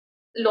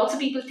Lots of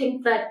people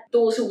think that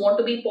those who want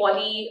to be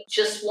poly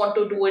just want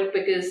to do it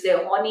because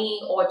they're horny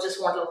or just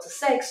want lots of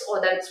sex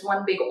or that it's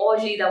one big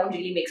orgy. That one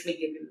really makes me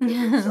giggle.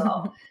 Because,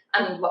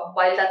 I mean,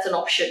 while that's an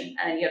option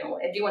and,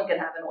 everyone can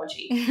have an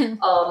orgy,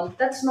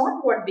 that's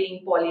not what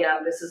being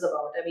polyamorous is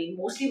about. I mean,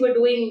 mostly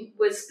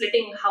we're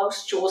splitting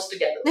house chores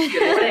together. You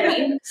know what I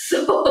mean?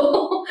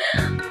 So...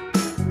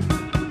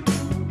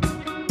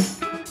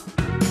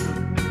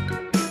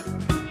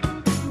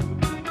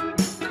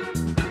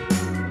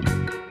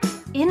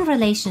 In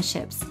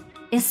relationships,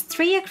 is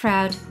 3 a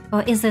crowd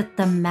or is it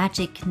the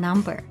magic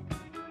number?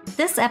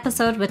 This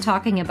episode we're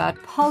talking about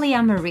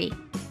polyamory.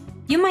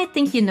 You might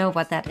think you know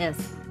what that is,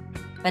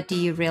 but do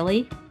you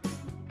really?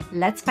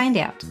 Let's find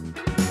out.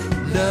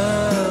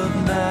 Love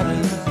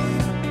matters.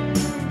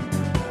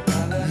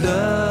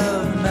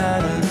 Love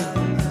matters.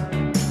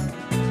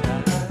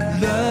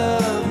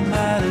 Love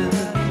matters.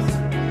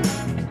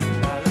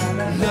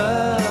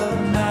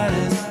 Love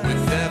matters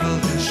with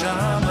Evelyn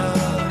Sharma.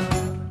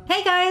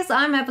 Hey guys,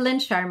 I'm Evelyn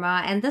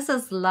Sharma, and this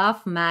is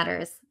Love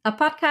Matters, a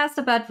podcast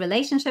about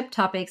relationship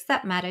topics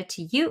that matter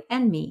to you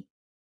and me.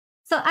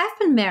 So I've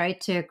been married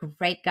to a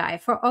great guy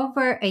for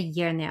over a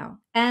year now,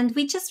 and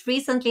we just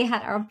recently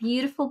had our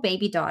beautiful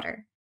baby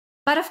daughter.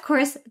 But of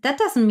course, that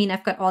doesn't mean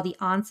I've got all the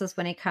answers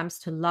when it comes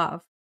to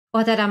love,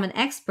 or that I'm an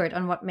expert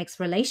on what makes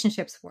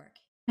relationships work.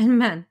 And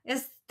man,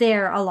 is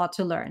there a lot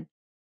to learn.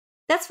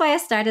 That's why I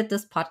started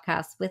this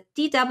podcast with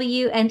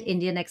DW and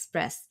Indian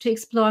Express to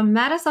explore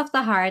matters of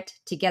the heart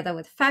together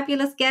with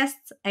fabulous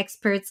guests,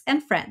 experts,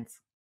 and friends.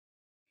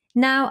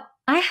 Now,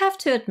 I have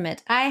to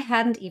admit, I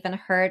hadn't even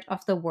heard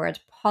of the word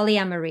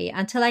polyamory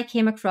until I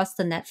came across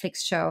the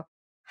Netflix show,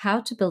 How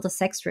to Build a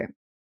Sex Room.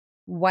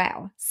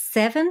 Wow,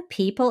 7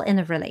 people in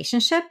a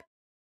relationship?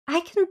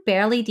 I can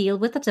barely deal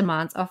with the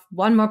demands of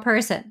one more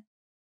person.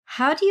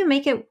 How do you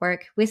make it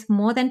work with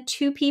more than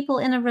 2 people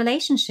in a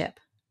relationship?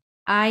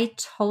 I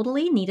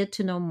totally needed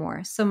to know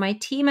more, so my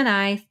team and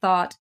I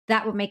thought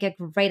that would make a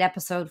great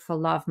episode for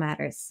Love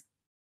Matters.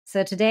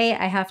 So today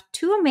I have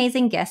 2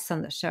 amazing guests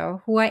on the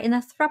show who are in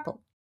a throuple,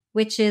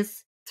 which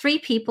is 3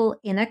 people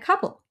in a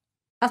couple,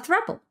 a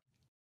throuple.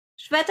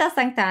 Shweta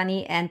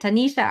Sangtani and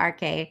Tanisha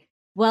RK,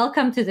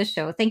 welcome to the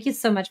show. Thank you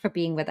so much for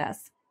being with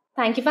us.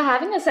 Thank you for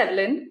having us,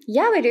 Evelyn.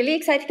 Yeah, we're really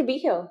excited to be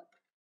here.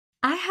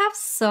 I have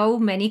so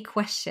many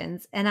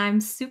questions, and I'm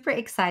super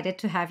excited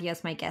to have you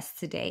as my guest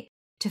today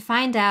to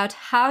find out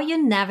how you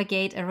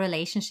navigate a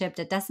relationship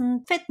that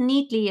doesn't fit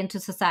neatly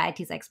into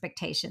society's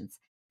expectations.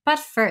 But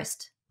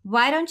first,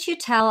 why don't you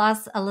tell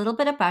us a little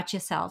bit about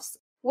yourselves?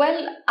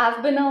 Well,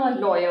 I've been a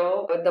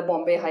lawyer with the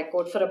Bombay High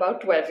Court for about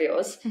 12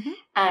 years. Mm-hmm.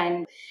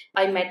 And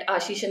I met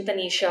Ashish and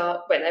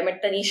Tanisha. Well, I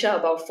met Tanisha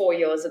about 4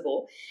 years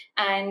ago.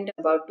 And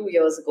about 2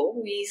 years ago,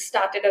 we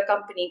started a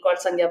company called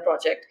Sangya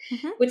Project,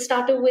 which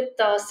started with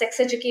sex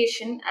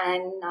education.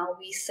 And now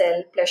we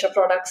sell pleasure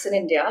products in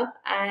India.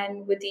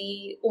 And we're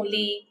the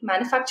only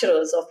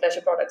manufacturers of pleasure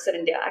products in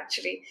India,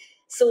 actually.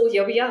 So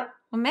here we are.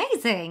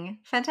 Amazing.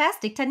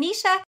 Fantastic.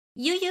 Tanisha,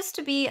 you used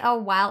to be a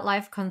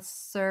wildlife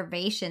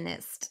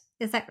conservationist.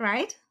 Is that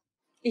right?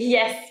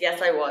 Yes,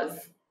 I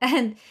was.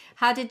 And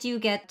how did you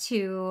get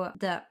to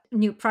the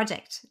new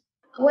project?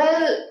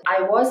 Well,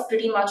 I was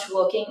pretty much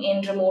working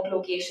in remote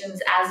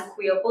locations as a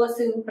queer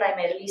person,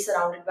 primarily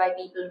surrounded by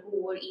people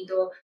who were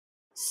either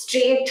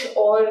straight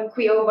or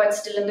queer but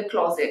still in the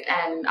closet.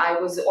 And I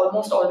was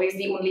almost always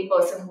the only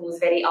person who was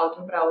very out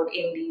and proud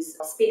in these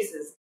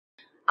spaces.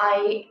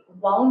 I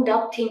wound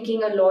up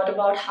thinking a lot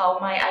about how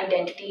my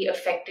identity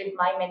affected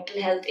my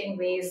mental health in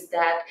ways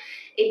that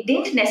it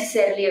didn't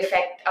necessarily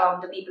affect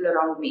the people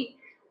around me.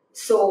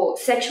 So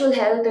sexual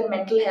health and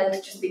mental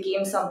health just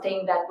became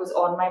something that was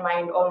on my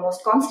mind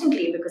almost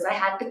constantly because I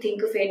had to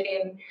think of it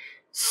in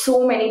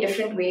so many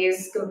different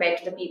ways compared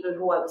to the people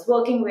who I was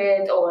working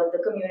with or the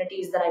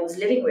communities that I was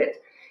living with.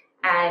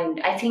 And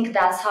I think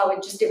that's how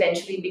it just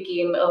eventually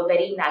became a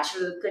very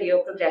natural career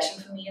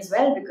progression for me as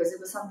well, because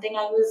it was something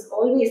I was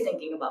always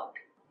thinking about.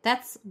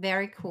 That's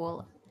very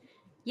cool.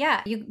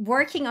 Yeah, you're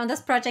working on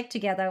this project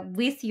together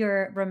with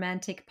your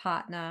romantic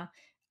partner,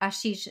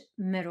 Ashish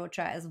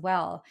Mehrotra, as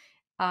well.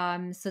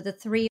 So the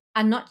 3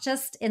 are not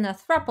just in a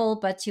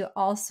throuple, but you're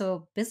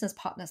also business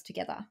partners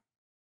together.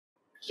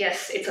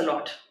 Yes, it's a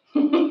lot.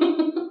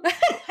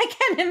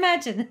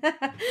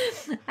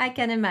 I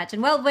can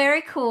imagine. Well,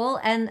 very cool.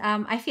 And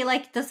I feel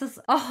like this is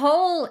a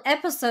whole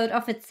episode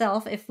of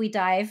itself if we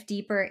dive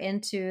deeper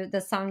into the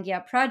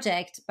Sangya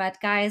project.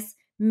 But guys,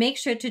 make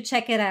sure to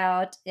check it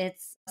out.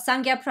 It's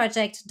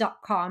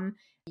sangyaproject.com.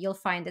 You'll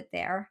find it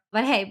there.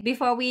 But hey,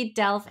 before we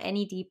delve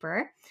any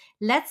deeper,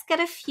 let's get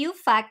a few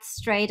facts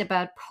straight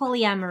about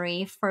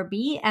polyamory for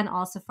me and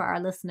also for our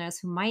listeners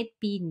who might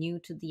be new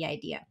to the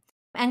idea.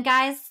 And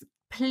guys,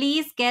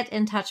 please get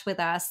in touch with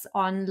us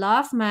on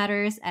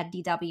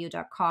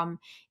lovematters@dw.com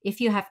if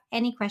you have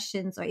any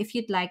questions or if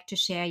you'd like to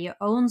share your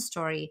own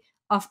story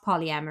of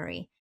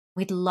polyamory.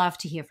 We'd love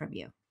to hear from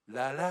you.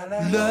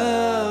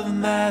 Love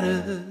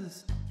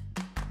matters.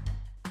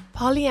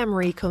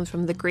 Polyamory comes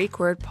from the Greek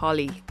word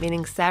poly,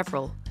 meaning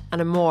several,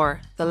 and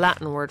amor, the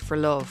Latin word for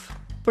love.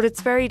 But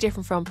it's very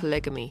different from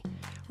polygamy,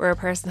 where a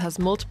person has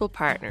multiple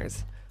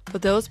partners,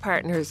 but those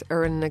partners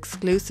are in an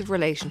exclusive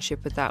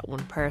relationship with that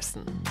one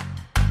person.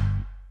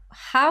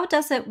 How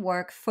does it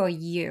work for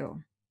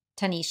you,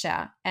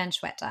 Tanisha and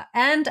Shweta?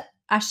 And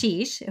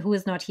Ashish, who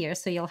is not here,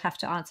 so you'll have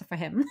to answer for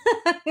him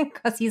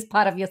because he's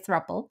part of your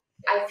throuple.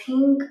 I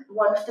think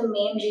one of the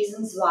main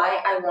reasons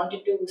why I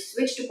wanted to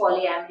switch to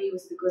polyamory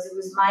was because it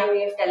was my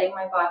way of telling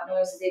my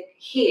partners that,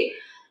 hey,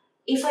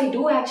 if I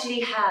do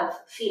actually have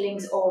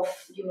feelings of,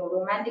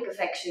 romantic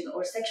affection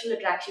or sexual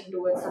attraction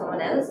towards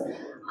someone else,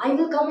 I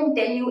will come and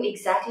tell you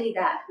exactly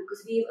that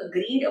because we've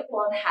agreed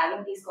upon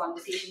having these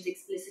conversations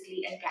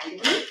explicitly and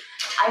candidly.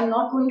 I'm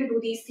not going to do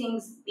these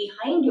things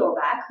behind your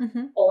back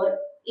or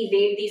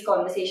evade these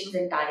conversations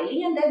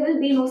entirely, and there will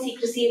be no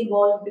secrecy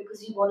involved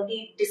because we've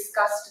already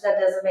discussed that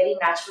there's a very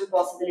natural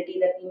possibility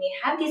that we may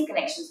have these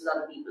connections with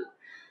other people.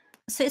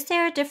 So is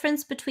there a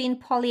difference between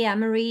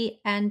polyamory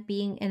and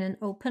being in an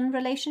open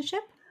relationship?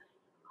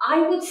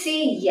 I would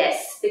say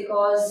yes,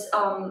 because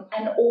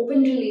an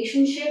open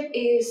relationship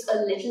is a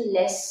little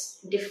less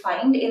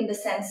defined in the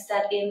sense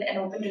that in an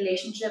open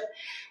relationship,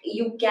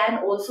 you can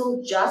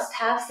also just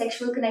have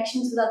sexual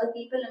connections with other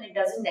people and it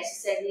doesn't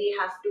necessarily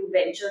have to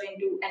venture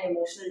into an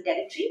emotional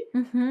territory.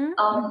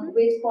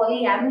 With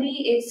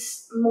polyamory,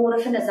 it's more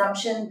of an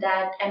assumption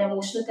that an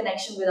emotional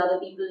connection with other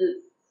people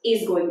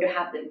is going to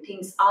happen.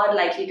 Things are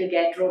likely to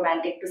get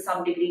romantic to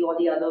some degree or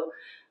the other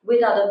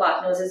with other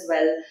partners as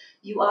well.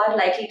 You are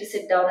likely to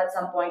sit down at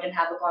some point and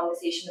have a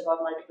conversation about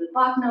multiple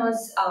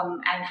partners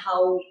and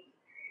how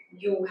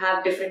you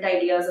have different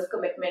ideas of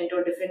commitment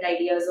or different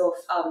ideas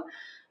of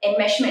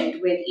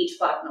enmeshment with each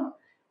partner.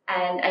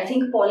 And I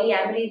think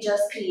polyamory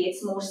just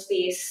creates more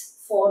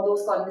space for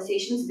those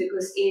conversations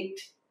because it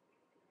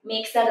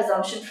makes that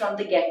assumption from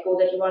the get-go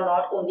that you are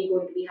not only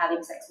going to be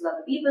having sex with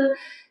other people,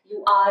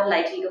 you are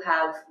likely to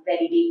have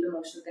very deep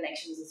emotional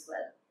connections as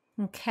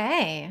well.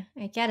 Okay,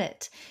 I get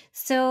it.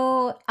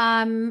 So,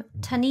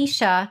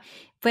 Tanisha,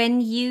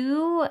 when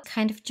you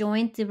kind of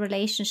joined the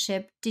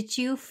relationship, did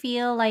you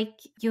feel like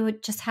you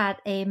just had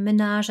a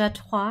ménage à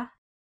trois?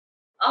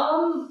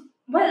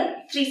 Well,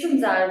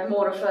 threesomes are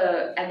more of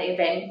an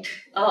event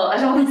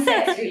around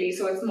sex, really.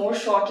 So it's more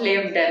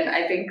short-lived, and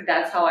I think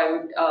that's how I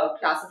would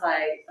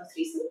classify a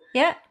threesome.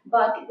 Yeah.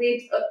 But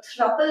with a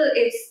throuple,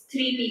 it's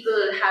three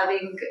people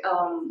having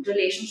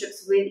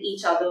relationships with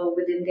each other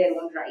within their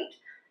own right.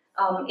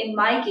 In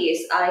my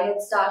case, I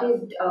had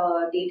started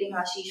dating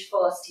Ashish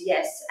first,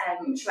 yes,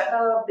 and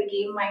Shweta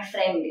became my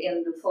friend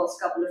in the first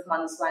couple of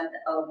months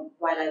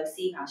while I was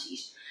seeing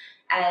Ashish.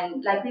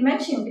 And like we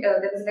mentioned,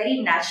 there was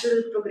very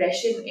natural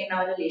progression in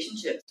our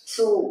relationship.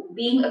 So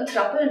being a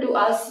throuple to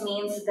us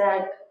means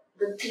that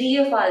the three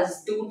of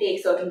us do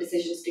take certain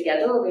decisions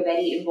together. We're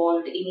very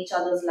involved in each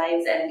other's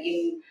lives and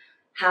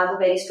have a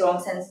very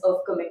strong sense of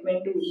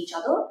commitment to each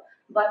other.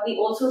 But we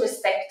also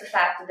respect the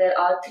fact that there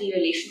are three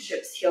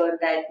relationships here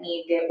that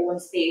need their own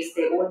space,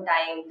 their own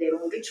time, their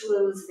own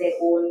rituals, their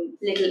own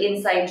little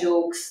inside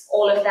jokes.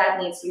 All of that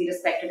needs to be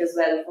respected as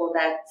well for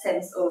that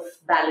sense of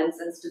balance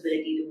and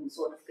stability to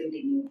sort of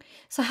continue.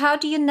 So how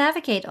do you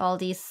navigate all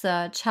these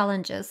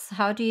challenges?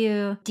 How do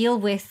you deal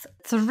with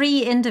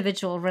three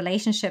individual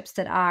relationships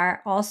that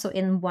are also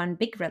in one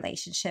big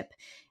relationship?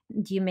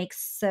 Do you make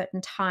certain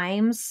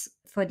times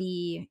for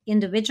the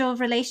individual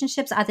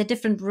relationships? Are there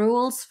different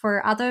rules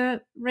for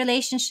other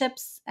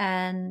relationships?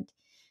 And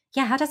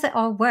yeah, how does it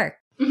all work?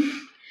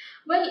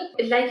 Well,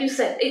 like you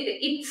said,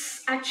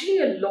 it's actually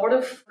a lot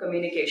of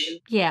communication.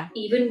 Yeah.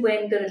 Even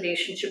when the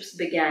relationships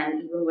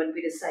began, even when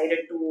we decided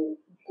to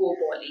go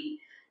poly,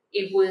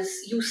 it was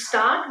you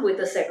start with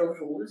a set of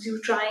rules,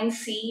 you try and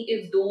see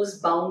if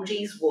those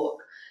boundaries work.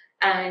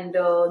 And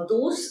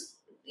those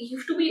you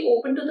have to be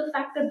open to the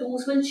fact that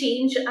those will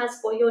change as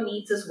per your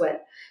needs as well.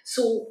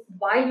 So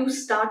while you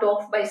start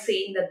off by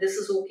saying that this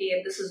is okay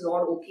and this is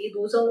not okay,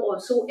 those are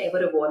also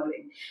ever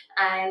evolving.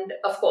 And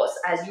of course,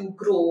 as you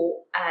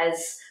grow,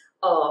 as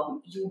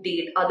you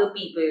date other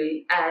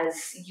people,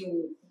 as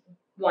you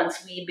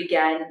once we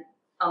began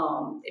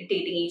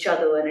dating each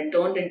other and it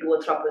turned into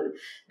a throuple,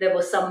 there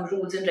were some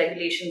rules and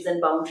regulations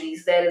and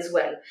boundaries there as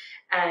well.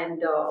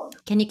 And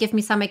can you give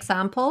me some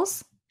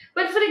examples?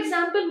 But for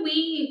example,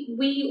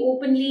 we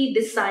openly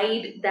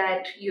decide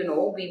that we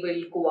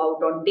will go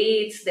out on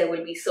dates. There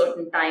will be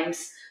certain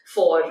times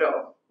for.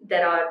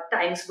 There are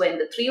times when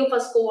the three of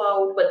us go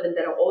out, but then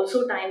there are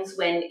also times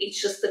when it's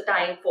just the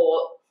time for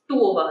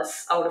two of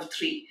us out of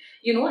three.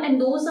 And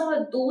those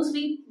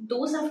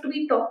have to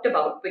be talked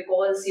about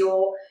because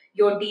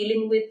you're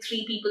dealing with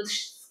three people's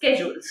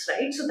schedules,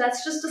 right? So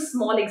that's just a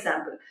small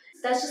example.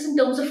 That's just in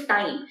terms of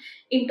time.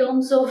 In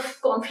terms of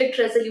conflict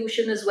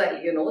resolution as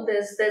well,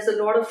 there's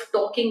a lot of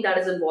talking that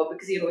is involved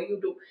because you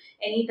do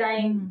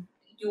anytime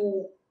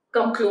you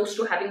come close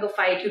to having a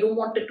fight, you don't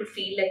want it to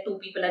feel like two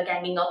people are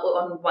ganging up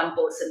on one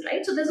person,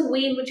 right? So there's a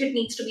way in which it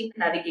needs to be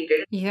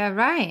navigated. Yeah,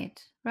 right.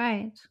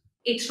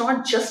 It's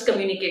not just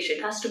communication,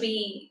 it has to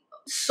be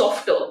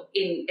softer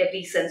in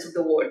every sense of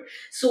the word.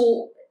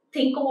 So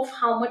think of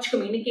how much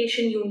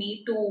communication you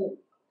need to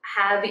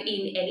have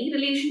in any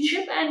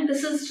relationship, and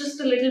this is just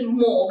a little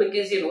more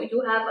because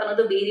you have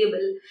another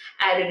variable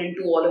added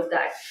into all of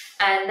that,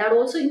 and that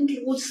also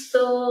includes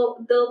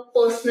the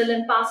personal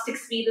and past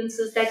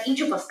experiences that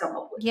each of us come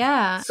up with.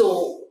 Yeah.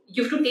 So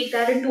you have to take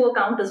that into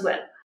account as well.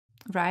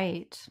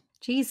 Right.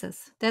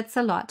 Jesus, that's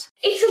a lot.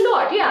 It's a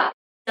lot, yeah.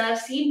 I've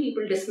seen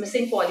people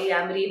dismissing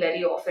polyamory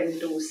very often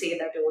to say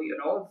that,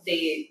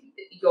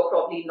 you're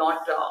probably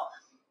not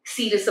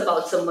serious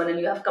about someone and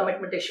you have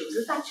commitment issues.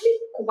 It's actually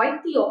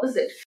quite the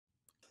opposite.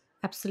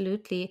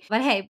 Absolutely.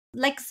 But hey,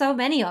 like so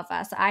many of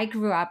us, I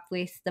grew up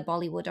with the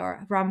Bollywood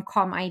or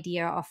rom-com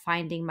idea of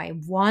finding my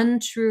one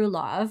true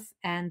love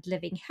and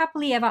living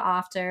happily ever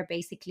after,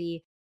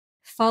 basically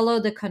follow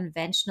the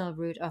conventional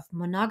route of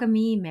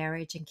monogamy,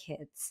 marriage, and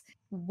kids.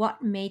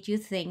 What made you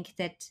think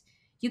that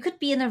you could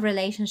be in a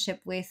relationship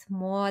with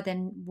more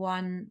than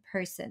one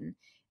person?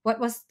 What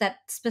was that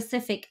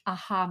specific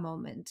aha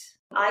moment?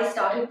 I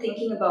started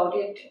thinking about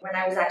it when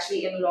I was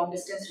actually in a long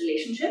distance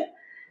relationship.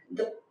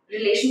 The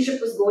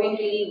relationship was going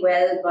really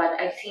well, but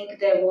I think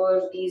there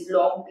were these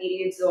long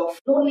periods of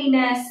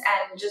loneliness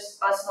and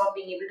just us not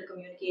being able to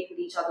communicate with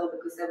each other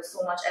because there was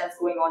so much else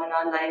going on in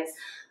our lives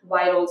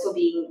while also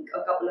being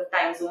a couple of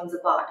time zones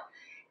apart.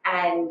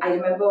 And I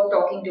remember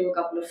talking to a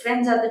couple of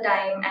friends at the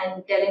time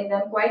and telling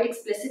them quite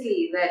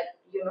explicitly that,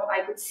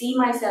 I could see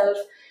myself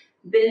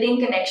building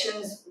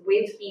connections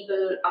with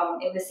people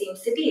in the same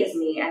city as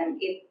me,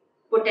 and it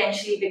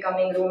potentially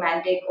becoming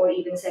romantic or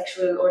even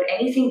sexual or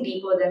anything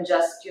deeper than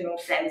just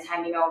friends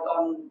hanging out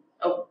on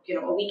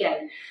a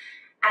weekend,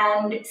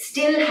 and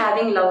still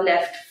having love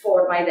left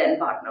for my then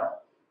partner.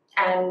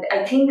 And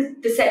I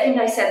think the second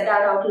I said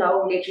that out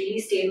loud, it really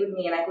stayed with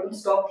me and I couldn't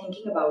stop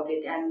thinking about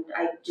it. And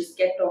I just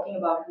kept talking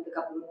about it with a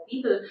couple more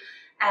people.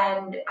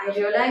 And I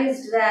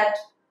realized that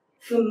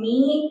for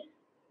me,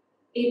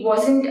 it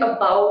wasn't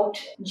about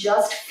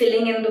just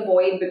filling in the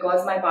void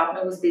because my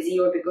partner was busy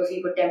or because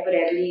we were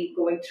temporarily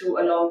going through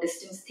a long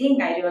distance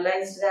thing. I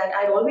realized that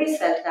I'd always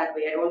felt that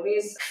way. I'd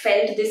always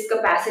felt this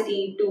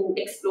capacity to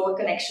explore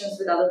connections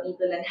with other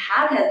people and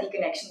have healthy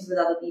connections with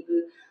other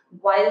people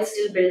while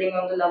still building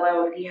on the love I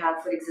already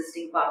had for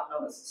existing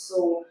partners.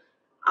 So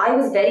I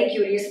was very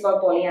curious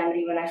about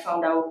polyamory when I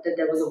found out that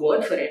there was a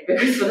word for it,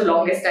 because for the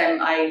longest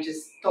time I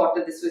just thought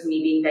that this was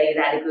me being very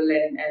radical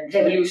and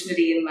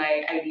revolutionary in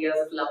my ideas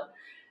of love.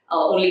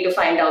 Only to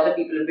find out that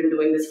people have been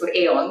doing this for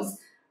aeons.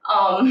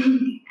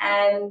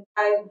 And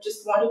I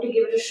just wanted to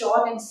give it a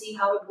shot and see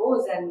how it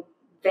goes. And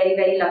very,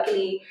 very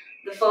luckily,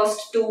 the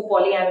first two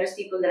polyamorous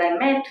people that I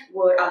met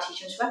were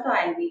Ashish and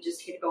Shweta, and we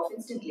just hit it off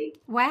instantly.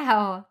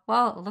 Wow.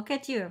 Well, look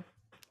at you.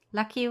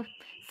 Lucky you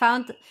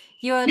found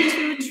your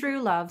two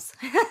true loves.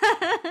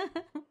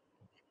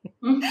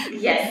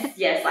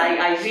 Yes,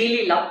 I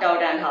really lucked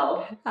out, and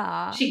how.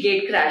 Aww. She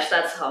gate crashed,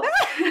 that's how.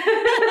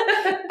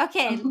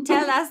 Okay,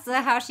 tell us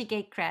how she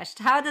gate crashed.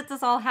 How did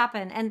this all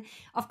happen? And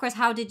of course,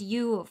 how did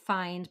you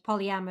find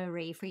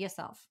polyamory for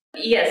yourself?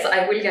 Yes,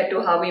 I will get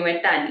to how we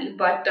met Tani.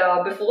 But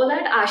before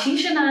that,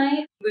 Ashish and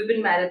I, we've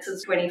been married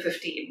since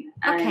 2015.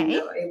 And Okay.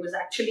 It was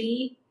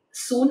actually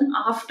soon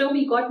after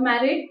we got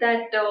married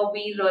that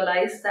we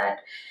realized that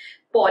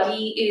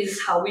poly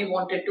is how we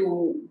wanted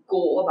to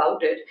go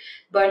about it.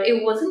 But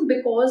it wasn't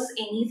because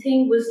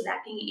anything was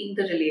lacking in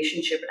the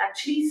relationship.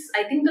 Actually,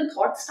 I think the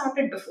thought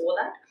started before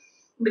that,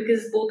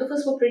 because both of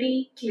us were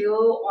pretty clear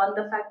on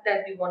the fact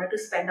that we wanted to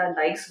spend our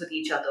lives with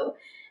each other.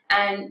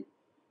 And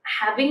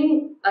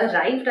having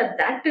arrived at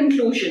that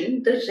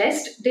conclusion, the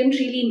rest didn't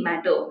really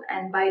matter.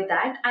 And by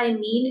that, I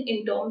mean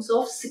in terms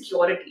of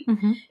security,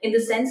 in the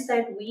sense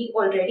that we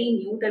already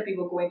knew that we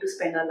were going to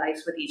spend our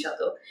lives with each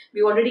other.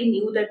 We already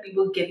knew that we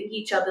were giving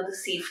each other the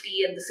safety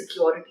and the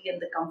security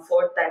and the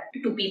comfort that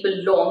two people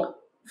long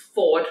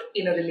for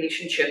in a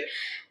relationship.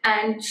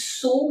 And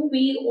so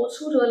we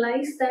also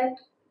realized that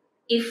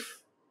if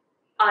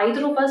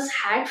either of us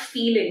had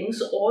feelings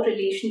or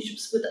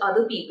relationships with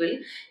other people,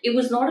 it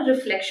was not a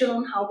reflection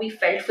on how we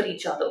felt for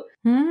each other.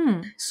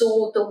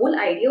 So the whole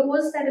idea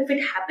was that if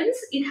it happens,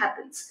 it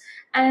happens.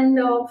 And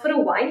for a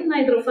while,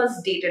 neither of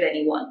us dated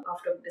anyone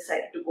after we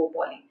decided to go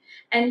poly.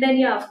 And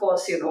then, of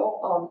course,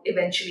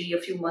 eventually a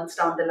few months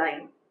down the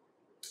line,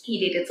 he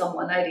dated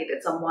someone, I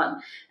dated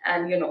someone.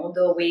 And,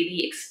 the way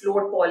we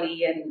explored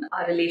poly and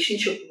our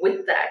relationship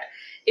with that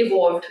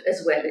evolved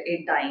as well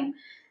in time.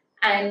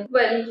 And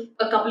well,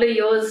 a couple of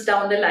years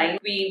down the line,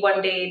 we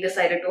one day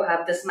decided to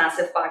have this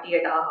massive party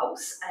at our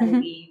house, and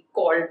we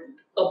called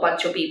a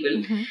bunch of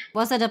people.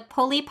 Was it a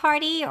poly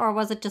party or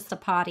was it just a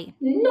party?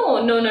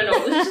 No.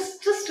 It was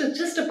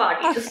just a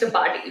party, just a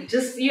party.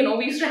 Just,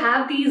 we used to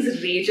have these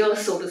ragers,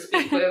 so to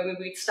speak, where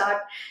we'd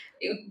start.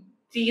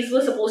 These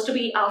were supposed to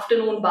be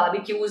afternoon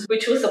barbecues,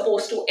 which were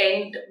supposed to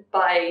end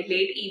by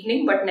late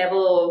evening, but never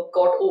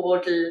got over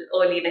till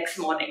early next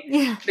morning.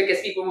 Yeah.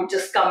 Because people would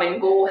just come and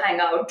go,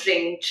 hang out,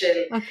 drink,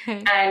 chill.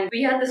 Okay. And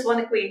we had this one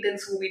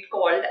acquaintance who we'd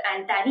called,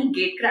 and Tani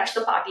gate crashed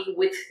the party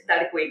with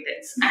that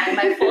acquaintance. And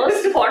my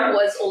first thought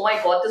was, oh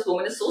my God, this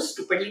woman is so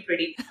stupidly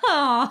pretty.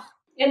 Aww.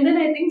 And then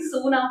I think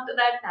soon after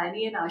that,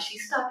 Tani and Ashi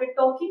started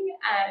talking,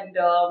 and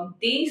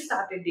they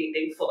started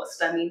dating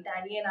first. I mean,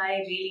 Tani and I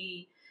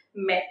really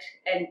met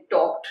and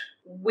talked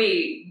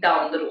way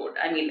down the road.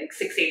 I mean, like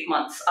 6, 8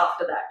 months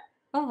after that.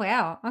 Oh,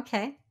 wow.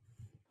 Okay.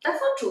 That's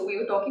not true. We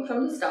were talking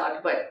from the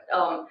start, but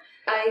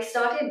I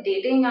started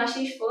dating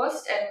Ashish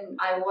first, and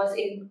I was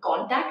in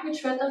contact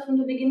with Shweta from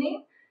the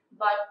beginning.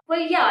 But well,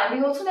 yeah, and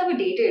we also never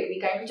dated. We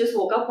kind of just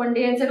woke up one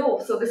day and said,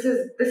 "Oh, so this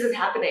is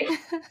happening."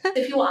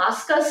 If you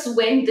ask us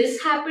when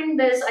this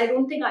happened, I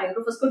don't think either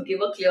of us could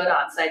give a clear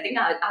answer. I think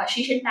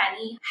Ashish and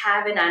Tani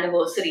have an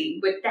anniversary.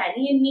 With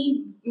Tani and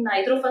me,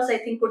 neither of us, I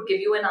think, could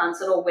give you an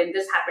answer of when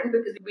this happened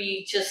because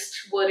we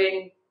just were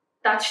in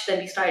touch. Then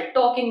we started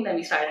talking. Then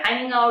we started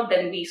hanging out.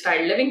 Then we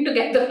started living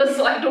together.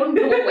 So I don't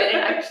know when it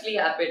actually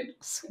happened.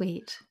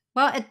 Sweet.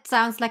 Well, it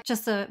sounds like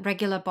just a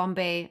regular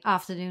Bombay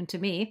afternoon to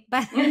me,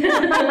 but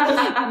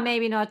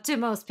maybe not to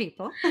most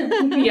people.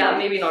 Yeah,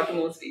 maybe not to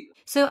most people.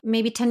 So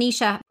maybe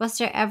Tanisha, was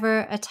there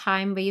ever a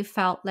time where you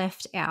felt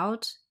left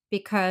out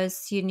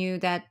because you knew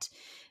that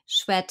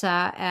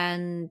Shweta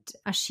and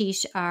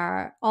Ashish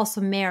are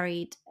also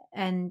married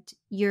and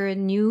you're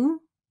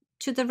new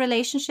to the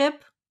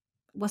relationship?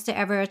 Was there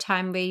ever a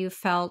time where you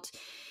felt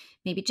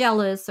maybe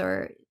jealous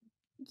or,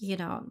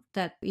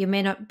 that you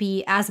may not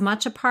be as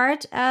much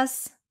apart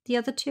as the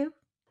other two?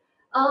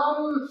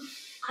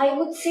 I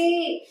would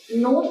say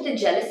no to the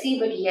jealousy,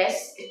 but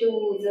yes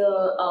to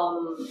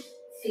the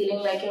feeling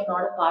like you're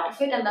not a part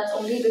of it, and that's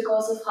only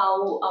because of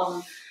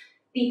how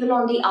people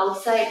on the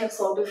outside have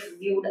sort of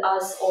viewed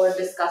us or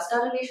discussed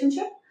our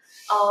relationship.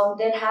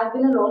 There have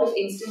been a lot of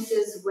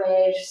instances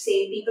where,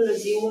 say, people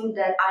assume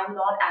that I'm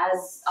not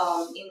as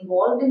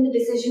involved in the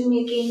decision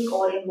making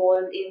or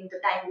involved in the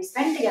time we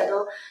spend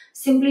together,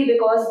 simply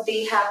because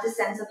they have this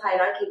sense of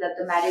hierarchy that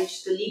the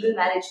legal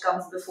marriage,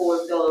 comes before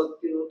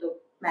the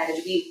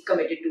marriage we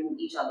committed to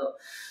each other.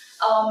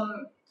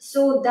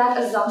 So that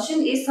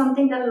assumption is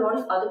something that a lot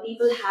of other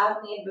people have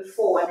made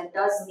before, and it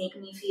does make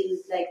me feel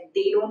like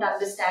they don't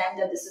understand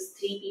that this is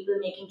three people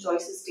making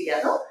choices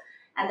together,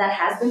 and that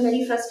has been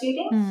very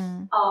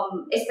frustrating.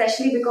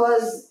 Especially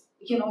because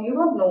you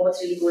don't know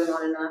what's really going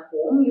on in our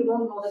home. You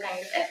don't know the kind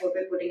of effort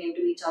we're putting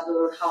into each other,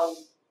 or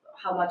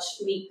how much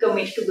we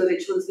commit to the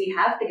rituals we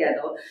have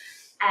together.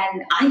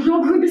 And I'm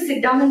not going to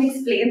sit down and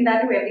explain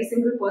that to every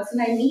single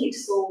person I meet.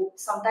 So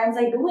sometimes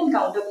I do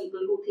encounter people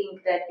who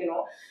think that,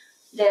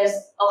 there's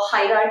a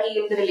hierarchy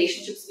in the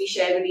relationships we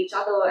share with each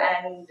other.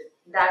 And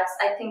that's,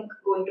 I think,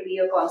 going to be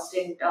a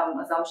constant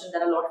assumption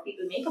that a lot of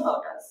people make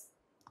about us.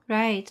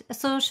 Right.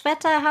 So,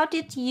 Shweta, how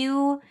did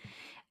you,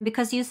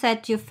 because you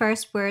said you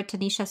first were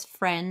Tanisha's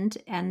friend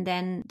and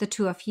then the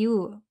two of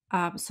you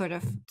sort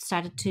of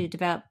started to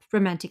develop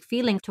romantic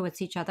feelings towards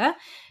each other.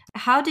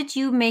 How did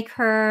you make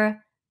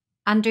her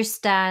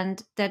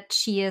understand that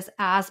she is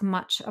as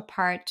much a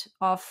part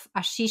of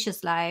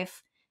Ashish's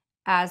life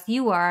as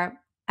you are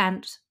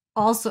and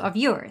also of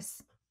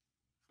yours?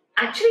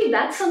 Actually,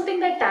 that's something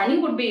that Tani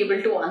would be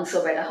able to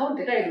answer better. How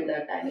did I do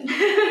that, Tani?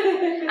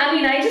 I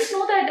mean, I just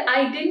know that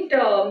I didn't,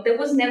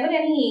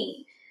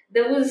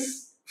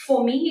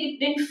 for me, it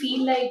didn't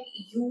feel like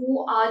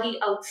you are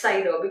the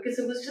outsider because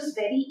it was just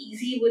very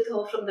easy with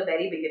her from the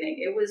very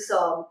beginning.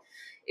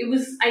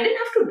 I didn't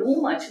have to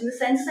do much in the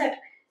sense that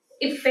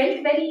it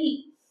felt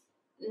very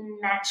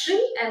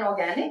natural and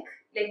organic.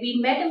 Like we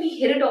met and we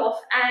hit it off,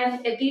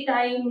 and every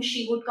time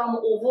she would come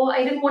over,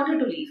 I didn't want her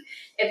to leave.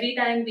 Every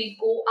time we'd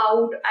go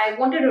out, I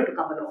wanted her to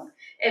come along.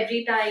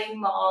 Every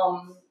time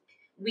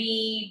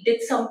we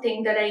did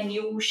something that I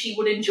knew she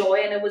would enjoy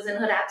and it was in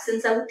her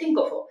absence, I would think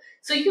of her.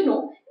 So, I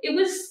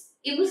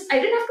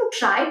didn't have to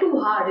try too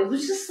hard. It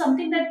was just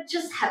something that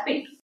just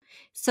happened.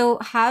 So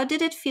how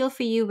did it feel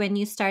for you when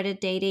you started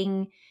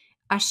dating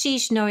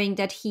Ashish, knowing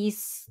that he's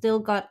still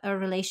got a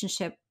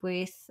relationship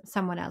with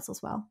someone else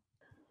as well?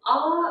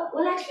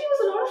 Well, actually, it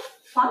was a lot of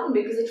fun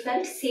because it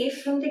felt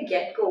safe from the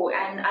get-go,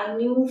 and I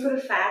knew for a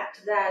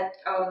fact that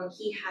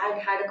he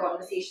had a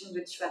conversation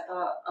with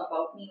Shweta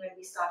about me when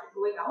we started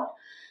going out.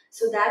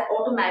 So that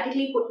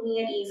automatically put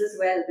me at ease as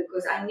well,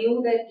 because I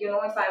knew that,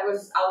 if I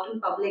was out in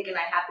public and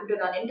I happened to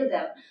run into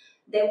them,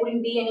 there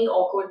wouldn't be any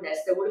awkwardness,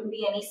 there wouldn't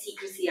be any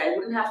secrecy. I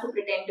wouldn't have to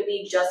pretend to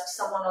be just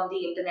someone on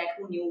the internet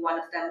who knew one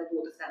of them or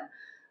both of them.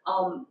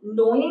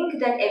 Knowing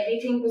that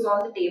everything was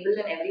on the table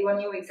and everyone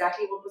knew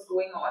exactly what was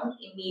going on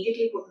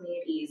immediately put me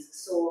at ease.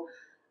 So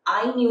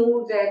I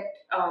knew that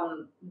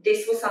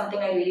this was something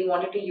I really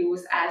wanted to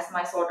use as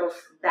my sort of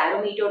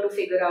barometer to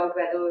figure out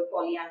whether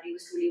polyamory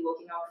was truly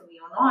working out for me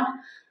or not.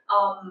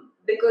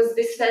 Because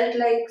this felt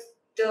like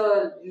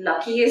the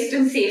luckiest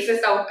and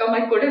safest outcome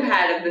I could have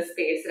had in this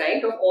space,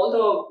 right? Of all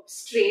the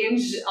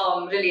strange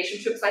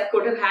relationships I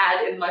could have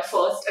had in my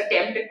first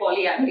attempt at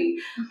polyamory,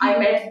 I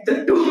met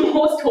the two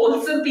most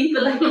wholesome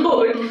people I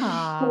could,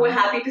 who were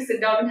happy to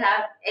sit down and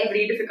have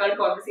every difficult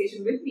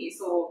conversation with me.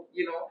 So,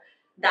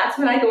 that's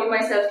when I told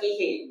myself,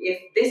 hey,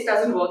 if this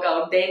doesn't work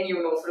out, then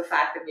for a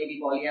fact that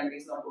maybe polyamory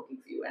is not working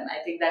for you. And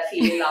I think that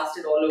feeling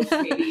lasted all of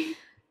maybe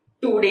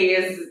 2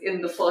 days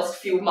in the first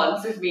few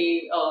months of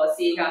me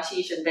seeing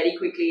Ashish, and very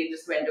quickly it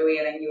just went away,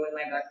 and I knew in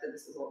my gut that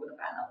this was all going to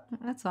pan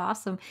out. That's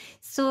awesome.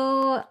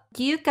 So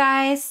do you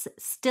guys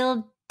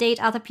still date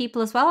other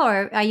people as well,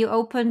 or are you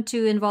open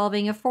to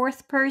involving a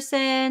fourth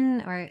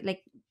person, or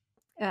like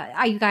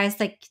are you guys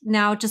like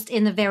now just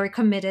in a very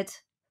committed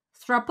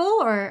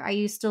throuple, or are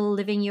you still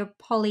living your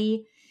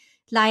poly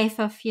life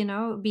of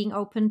being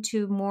open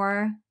to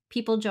more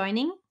people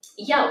joining?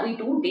 Yeah, we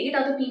do date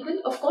other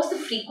people. Of course, the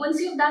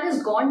frequency of that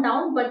has gone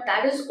down, but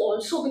that is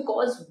also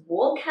because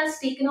work has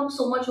taken up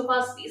so much of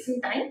our space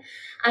and time.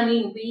 I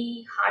mean,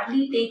 we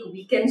hardly take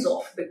weekends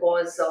off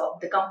because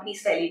the company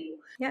is fairly new.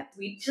 Yeah.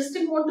 We just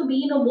didn't want to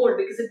be in a mold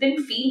because it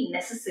didn't feel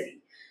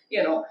necessary.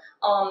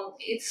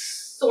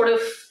 It's sort of,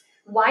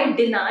 why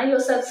deny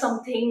yourself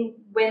something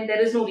when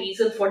there is no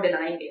reason for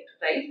denying it,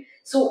 right?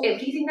 So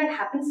everything that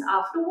happens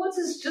afterwards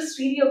is just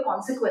really a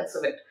consequence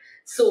of it.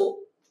 So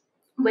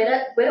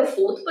where a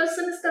fourth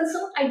person is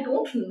concerned, I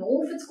don't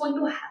know if it's going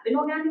to happen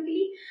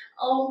organically,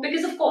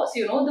 because of course,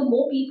 the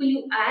more people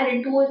you add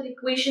into an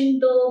equation,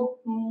 the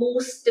more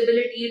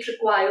stability it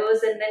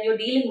requires, and then you're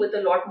dealing with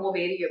a lot more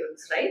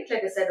variables, right?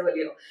 Like I said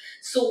earlier.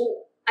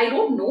 So I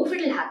don't know if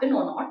it'll happen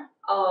or not.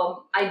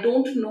 I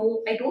don't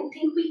know. I don't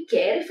think we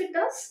care if it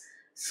does.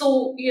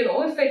 So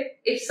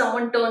if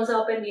someone turns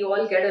up and we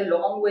all get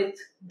along with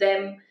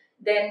them,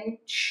 then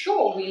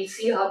sure, we'll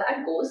see how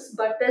that goes.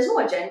 But there's no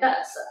agenda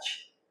as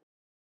such.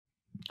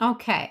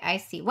 Okay, I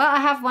see. Well, I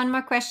have one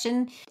more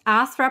question.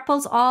 Are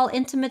thruples all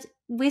intimate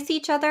with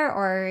each other,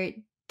 or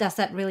does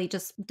that really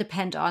just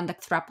depend on the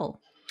throuple?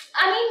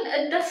 I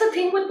mean, that's the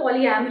thing with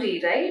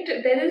polyamory, right?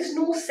 There is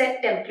no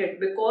set template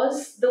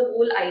because the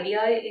whole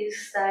idea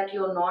is that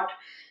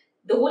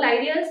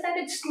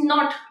it's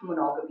not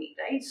monogamy,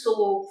 right?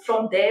 So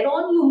from there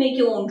on, you make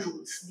your own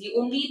rules. The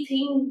only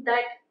thing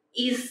that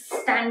is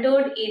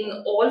standard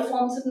in all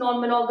forms of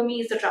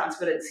non-monogamy is the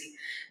transparency.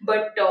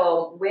 But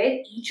where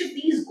each of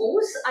these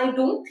goes, I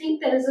don't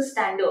think there is a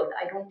standard.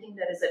 I don't think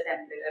there is a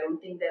template. I don't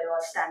think there are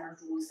standard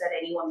rules that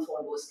anyone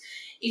follows.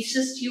 It's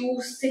just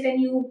you sit and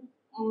you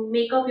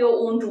make up your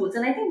own rules,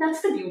 and I think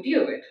that's the beauty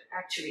of it,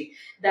 actually,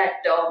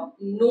 that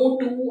no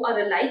two are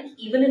alike,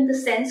 even in the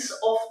sense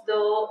of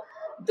the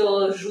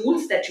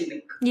rules that you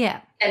make,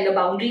 Yeah, and the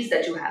boundaries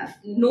that you have.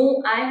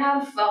 No, I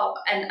have,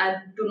 and I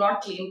do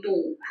not claim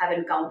to have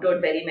encountered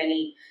very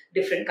many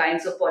different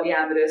kinds of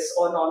polyamorous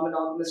or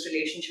non-monogamous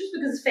relationships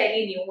because it's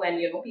fairly new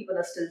and people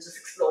are still just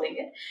exploring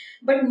it.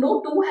 But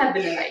no two have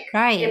been alike.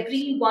 right.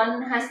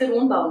 Everyone has their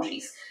own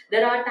boundaries.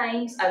 There are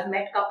times I've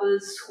met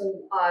couples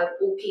who are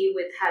okay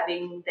with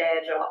having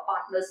their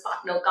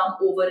partner come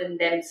over and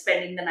them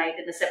spending the night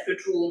in a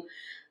separate room.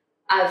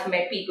 I've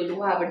met people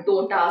who have a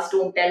don't ask,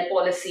 don't tell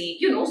policy,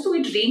 so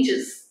it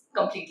ranges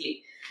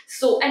completely.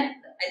 So,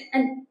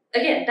 and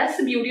again, that's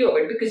the beauty of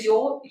it, because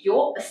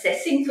you're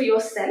assessing for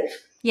yourself.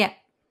 Yeah.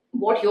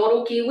 What you're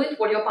okay with,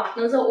 what your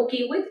partners are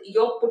okay with,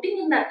 you're putting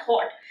in that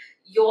thought.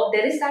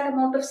 There is that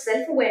amount of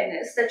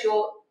self-awareness that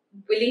you're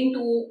willing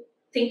to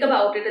think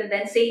about it and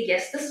then say,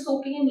 yes, this is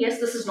okay, and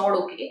yes, this is not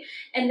okay,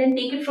 and then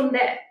take it from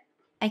there.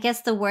 I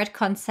guess the word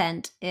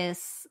consent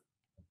is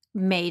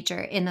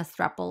major in a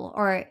throuple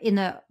or in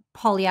a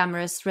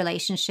polyamorous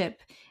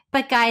relationship.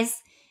 But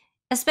guys,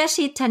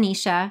 especially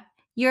Tanisha,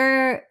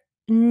 you're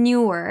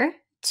newer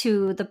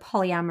to the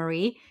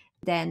polyamory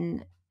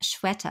than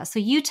Shweta. So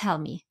you tell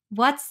me,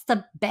 what's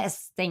the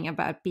best thing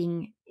about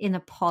being in a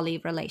poly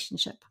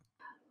relationship?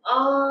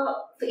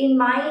 In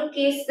my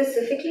case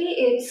specifically,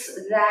 it's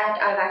that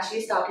I've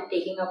actually started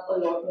taking up a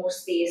lot more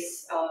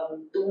space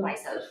to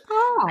myself.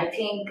 Oh. I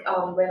think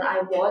when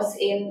I was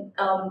in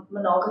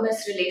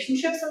monogamous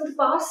relationships in the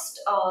past,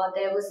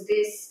 there was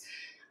this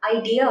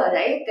idea,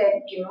 right,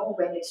 that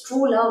when it's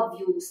true love,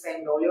 you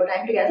spend all your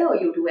time together,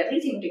 you do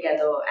everything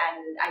together,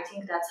 and I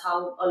think that's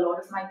how a lot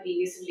of my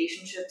previous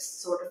relationships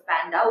sort of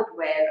panned out,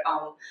 where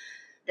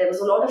there was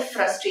a lot of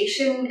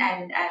frustration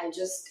and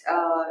just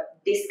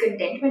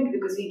discontentment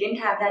because we didn't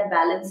have that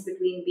balance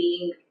between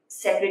being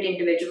separate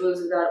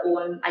individuals with our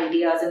own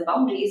ideas and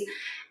boundaries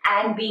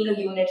and being a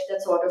unit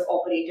that sort of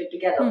operated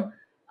together.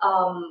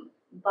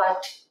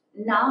 But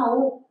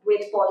now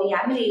with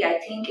polyamory, I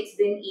think it's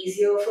been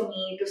easier for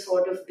me to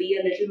sort of be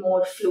a little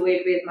more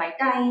fluid with my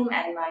time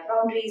and my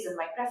boundaries and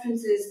my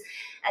preferences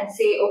and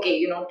say,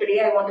 okay, today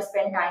I want to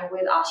spend time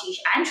with Ashish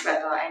and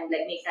Shweta and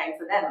make time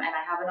for them. And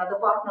I have another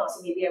partner,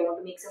 so maybe I want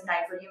to make some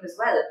time for him as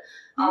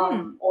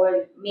well.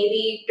 Or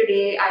maybe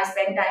today I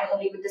spend time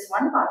only with this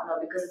one partner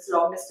because it's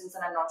long distance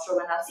and I'm not sure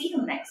when I'll see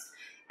him next.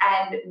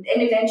 And then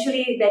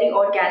eventually, very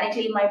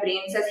organically, my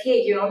brain says,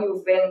 hey,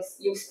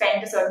 you've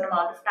spent a certain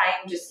amount of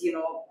time just,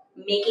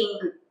 making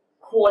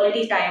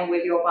quality time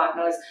with your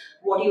partners.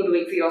 What are you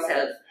doing for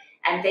yourself?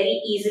 And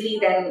very easily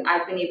then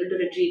I've been able to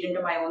retreat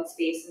into my own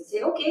space and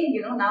say, okay,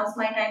 now's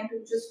my time to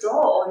just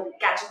draw or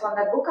catch up on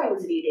that book I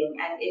was reading.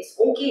 And it's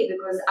okay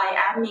because I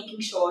am making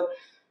sure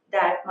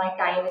that my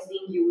time is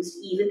being used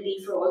evenly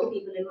for all the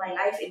people in my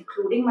life,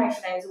 including my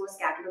friends who are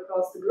scattered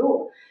across the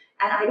globe.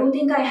 And I don't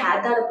think I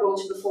had that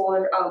approach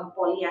before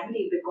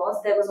polyamory,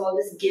 because there was all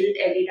this guilt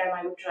every time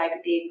I would try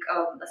to take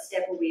a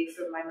step away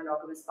from my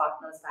monogamous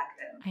partners back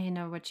then. I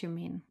know what you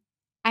mean.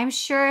 I'm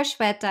sure,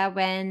 Shweta,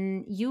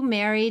 when you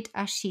married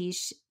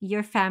Ashish,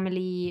 your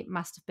family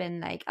must have been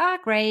like, oh,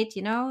 great,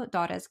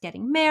 daughter's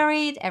getting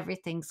married,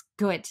 everything's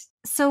good.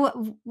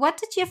 So, what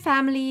did your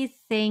family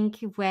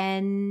think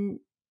when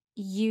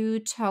you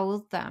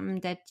told them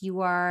that you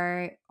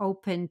are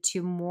open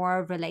to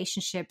more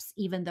relationships,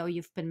 even though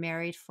you've been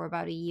married for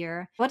about a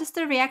year? What is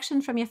the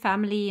reaction from your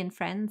family and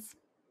friends?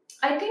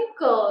 I think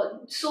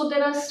so.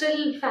 There are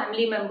still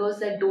family members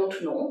that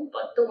don't know,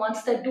 but the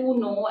ones that do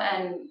know,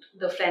 and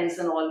the friends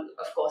and all,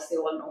 of course, they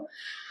all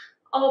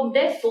know.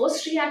 Their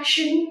first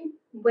reaction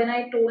when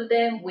I told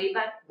them way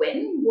back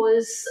when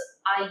was,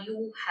 "Are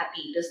you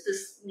happy? Does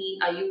this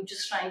mean, are you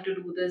just trying to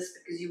do this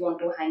because you want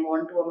to hang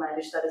on to a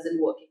marriage that isn't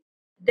working?"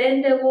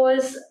 Then there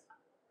was,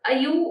 are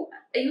you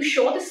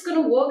sure this is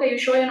going to work? Are you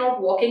sure you're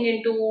not walking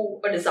into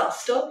a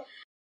disaster?"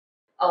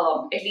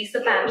 At least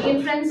the family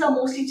and friends are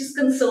mostly just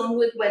concerned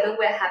with whether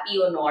we're happy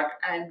or not,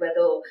 and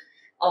whether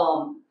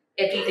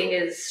everything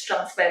is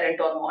transparent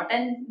or not,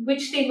 and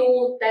which they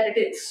know that it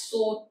is.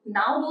 So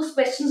now those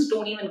questions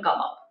don't even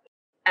come up.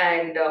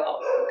 And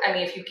I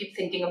mean, if you keep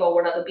thinking about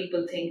what other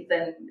people think,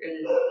 then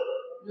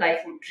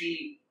life would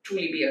really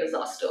truly be a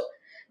disaster.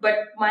 But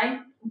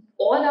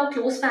all our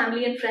close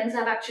family and friends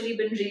have actually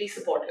been really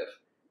supportive.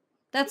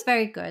 That's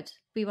very good.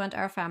 We want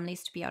our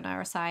families to be on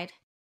our side.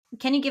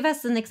 Can you give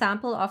us an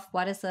example of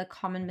what is a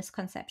common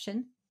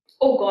misconception?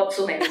 Oh God,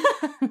 so many.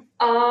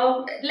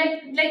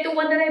 Like the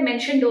one that I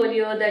mentioned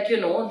earlier, that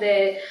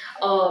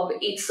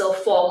it's a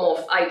form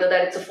of, either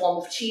that it's a form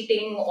of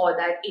cheating, or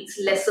that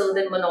it's lesser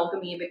than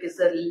monogamy because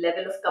the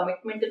level of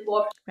commitment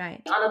involved.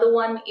 Right. Another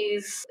one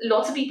is,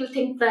 lots of people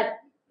think that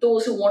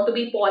those who want to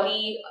be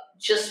poly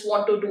just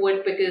want to do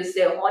it because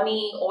they're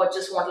horny, or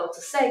just want lots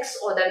of sex,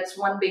 or that it's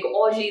one big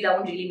orgy. That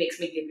one really makes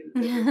me giggle.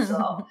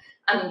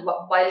 I mean,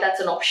 while that's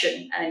an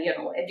option, and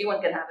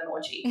everyone can have an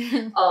orgy,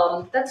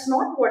 that's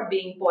not what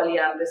being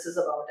polyamorous is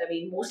about. I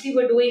mean, mostly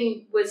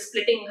we're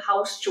splitting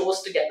house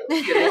chores together.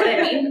 You know what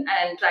I mean?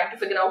 And trying to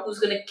figure out who's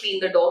going to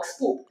clean the dog's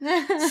poop.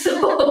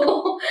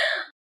 So.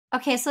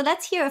 Okay, so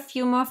let's hear a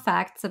few more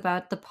facts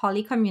about the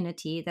poly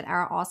community that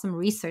our awesome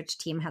research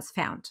team has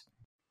found.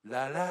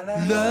 La, la, la.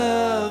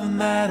 Love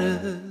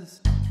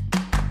matters.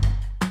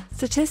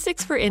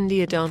 Statistics for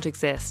India don't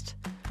exist,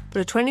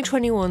 but a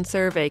 2021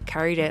 survey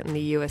carried out in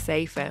the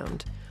USA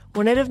found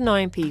 1 out of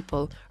 9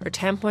 people, or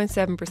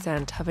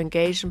 10.7%, have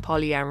engaged in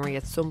polyamory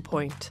at some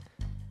point.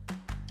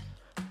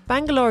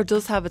 Bangalore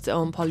does have its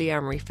own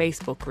polyamory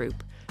Facebook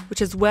group, which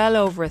has well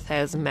over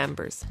 1,000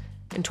 members.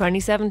 In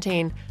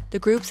 2017, the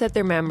group said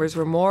their members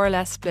were more or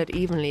less split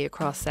evenly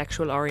across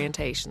sexual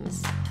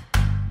orientations.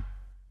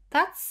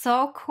 That's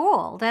so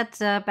cool that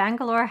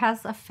Bangalore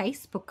has a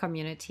Facebook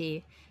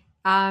community.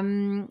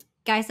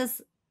 Guys,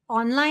 is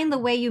online the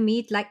way you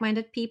meet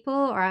like-minded people,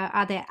 or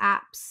are there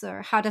apps,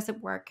 or how does it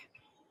work?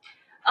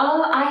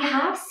 I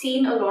have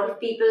seen a lot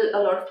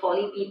of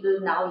poly people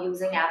now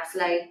using apps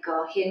like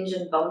Hinge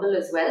and Bumble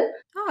as well.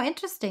 Oh,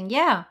 interesting.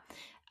 Yeah.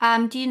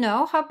 Do you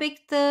know how big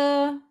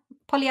the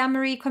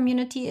polyamory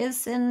community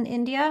is in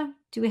India?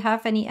 Do we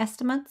have any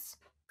estimates?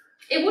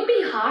 It would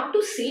be hard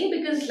to say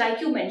because,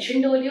 like you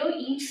mentioned earlier,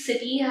 each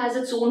city has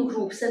its own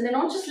groups and they're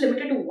not just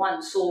limited to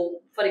one. So,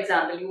 for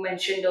example, you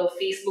mentioned a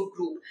Facebook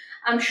group.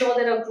 I'm sure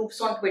there are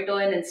groups on Twitter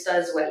and Insta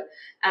as well.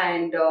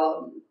 And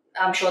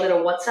I'm sure there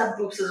are WhatsApp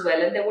groups as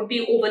well. And there would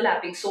be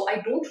overlapping. So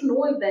I don't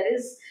know if there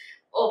is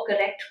a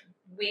correct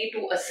way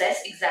to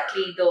assess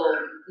exactly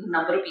the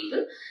number of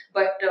people.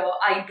 But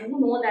I do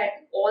know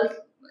that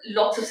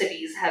lots of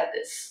cities have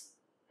this.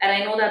 And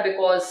I know that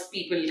because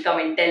people come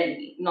and tell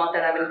me, not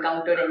that I've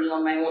encountered any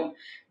on my own.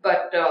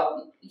 But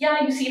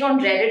yeah, you see it on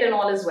Reddit and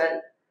all as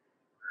well.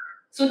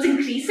 So it's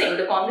increasing.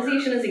 The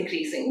conversation is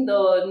increasing.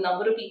 The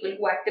number of people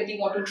who actively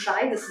want to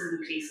try this is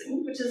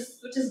increasing, which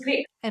is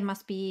great. It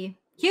must be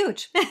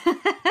huge.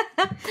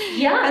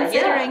 Yeah,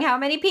 considering how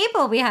many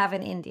people we have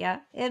in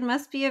India, it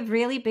must be a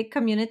really big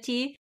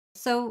community.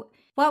 So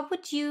what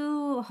would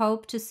you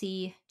hope to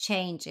see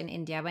change in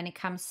India when it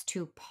comes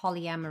to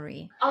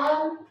polyamory?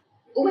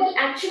 Well,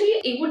 actually,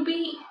 I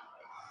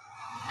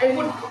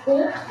would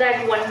hope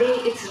that one day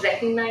it's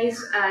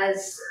recognized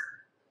as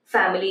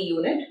family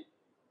unit,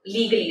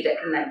 legally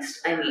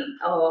recognized. I mean,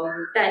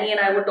 Tani and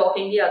I were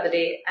talking the other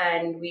day,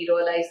 and we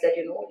realized that,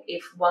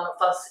 if one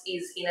of us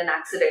is in an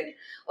accident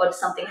or if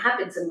something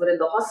happens and we're in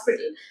the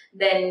hospital,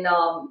 then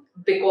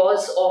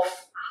because of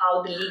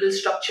how the legal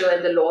structure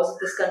and the laws of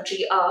this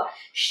country are,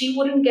 she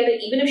wouldn't get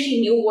it. Even if she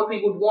knew what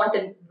we would want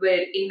and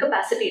were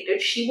incapacitated,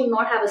 she would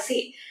not have a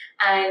say.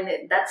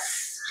 And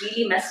that's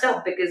really messed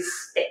up because,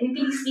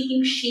 technically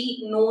speaking,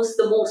 she knows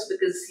the most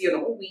because,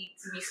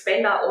 we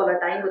spend all our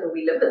time with her,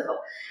 we live with her.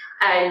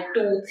 And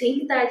to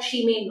think that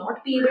she may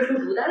not be able to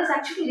do that is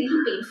actually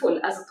really painful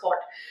as a thought.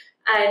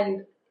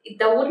 And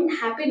that wouldn't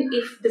happen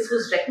if this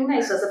was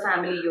recognized as a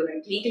family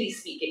unit, legally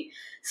speaking.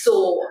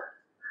 So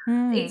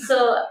I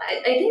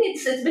think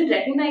it's been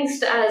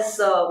recognized as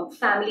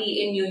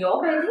family in New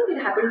York. I think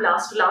it happened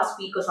last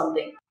week or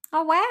something.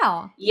 Oh,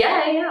 wow.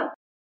 Yeah.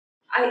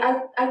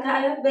 I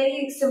have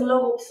very similar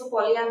hopes for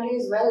polyamory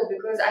as well,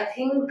 because I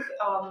think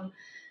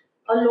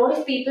a lot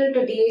of people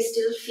today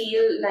still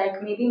feel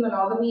like maybe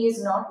monogamy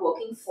is not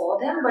working for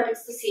them, but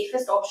it's the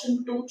safest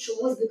option to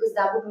choose because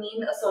that would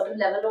mean a certain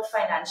level of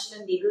financial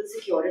and legal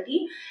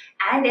security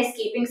and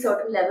escaping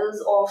certain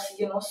levels of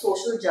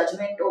social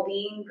judgment or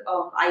being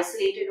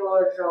isolated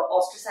or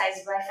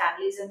ostracized by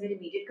families and their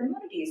immediate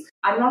communities.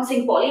 I'm not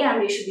saying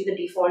polyamory should be the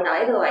default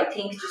either. I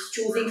think just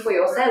choosing for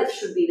yourself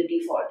should be the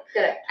default.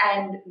 Correct.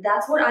 And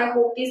that's what I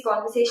hope these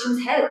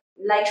conversations help.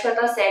 Like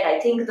Shweta said, I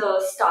think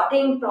the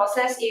starting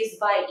process is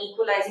by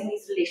equalizing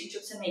these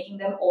relationships and making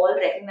them all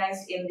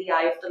recognized in the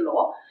eye of the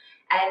law.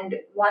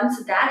 And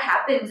once that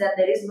happens and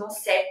there is no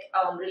set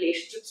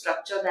relationship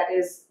structure that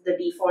is the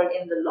default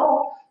in the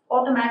law,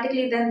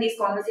 automatically then these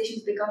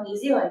conversations become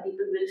easier and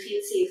people will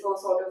feel safer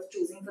sort of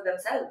choosing for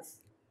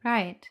themselves.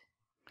 Right.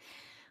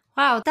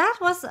 Wow, that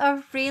was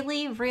a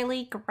really,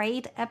 really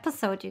great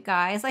episode, you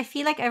guys. I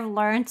feel like I've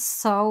learned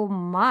so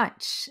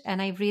much, and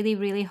I really,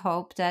 really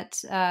hope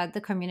that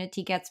the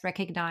community gets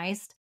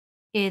recognized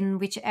in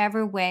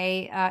whichever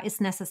way is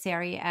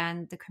necessary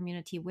and the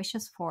community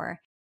wishes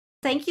for.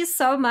 Thank you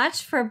so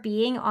much for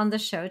being on the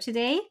show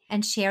today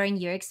and sharing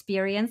your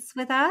experience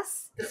with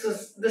us. This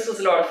was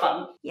a lot of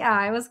fun. Yeah,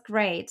 it was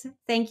great.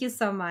 Thank you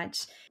so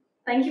much.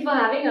 Thank you for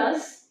having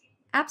us.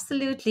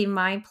 Absolutely,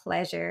 my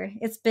pleasure.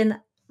 It's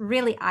been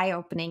really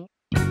eye-opening.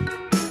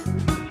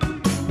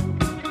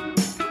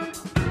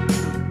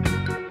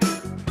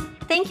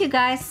 Thank you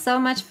guys so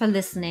much for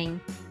listening.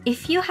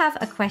 If you have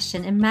a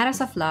question in matters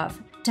of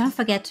love, don't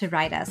forget to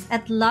write us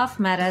at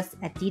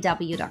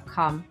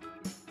lovematters@dw.com.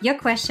 Your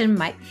question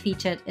might be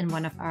featured in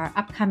one of our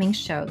upcoming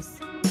shows.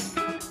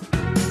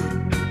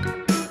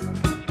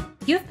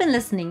 You've been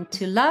listening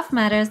to Love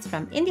Matters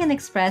from Indian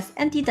Express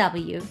and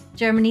DW,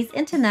 Germany's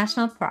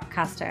international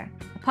broadcaster,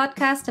 a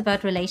podcast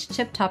about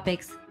relationship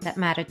topics that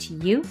matter to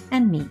you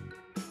and me.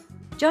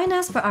 Join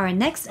us for our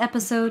next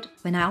episode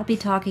when I'll be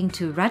talking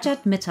to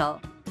Rajat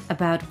Mittal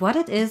about what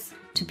it is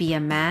to be a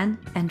man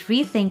and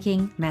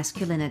rethinking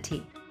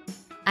masculinity.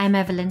 I'm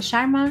Evelyn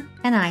Sharma,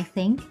 and I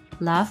think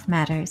love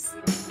matters.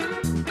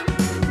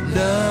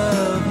 Love